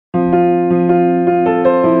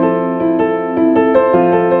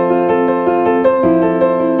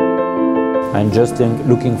I'm just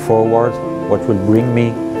looking forward what will bring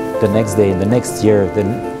me the next day, the next year, the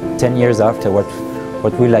 10 years after,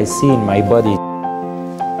 what will I see in my body.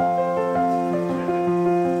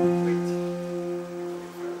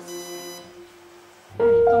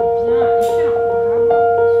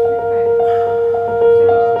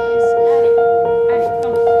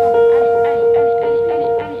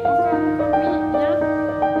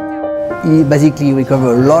 He basically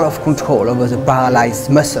recovered a lot of control over the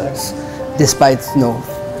paralyzed muscles, despite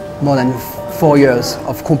more than 4 years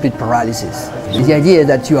of complete paralysis. The idea is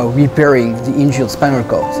that you are repairing the injured spinal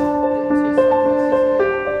cord.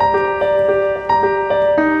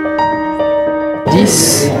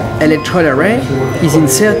 This electrode array is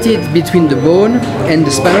inserted between the bone and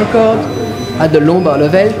the spinal cord at the lumbar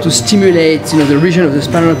level to stimulate the region of the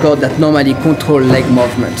spinal cord that normally control leg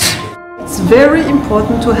movements. It's very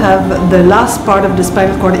important to have the last part of the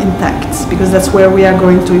spinal cord intact, because that's where we are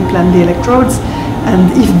going to implant the electrodes, and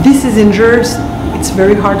if this is injured, it's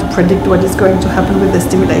very hard to predict what is going to happen with the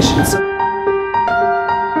stimulation.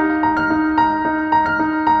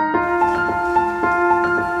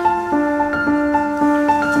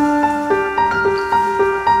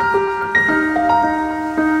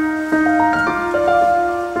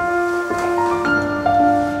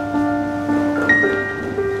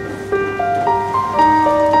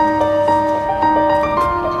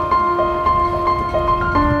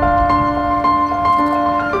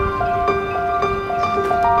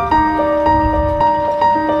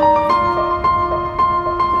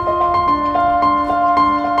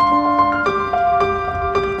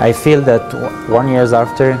 I feel that 1 year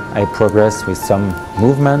after I progress with some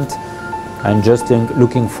movement. I'm just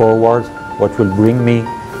looking forward what will bring me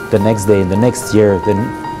the next day, the next year, the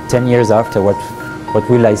 10 years after, what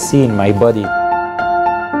will I see in my body.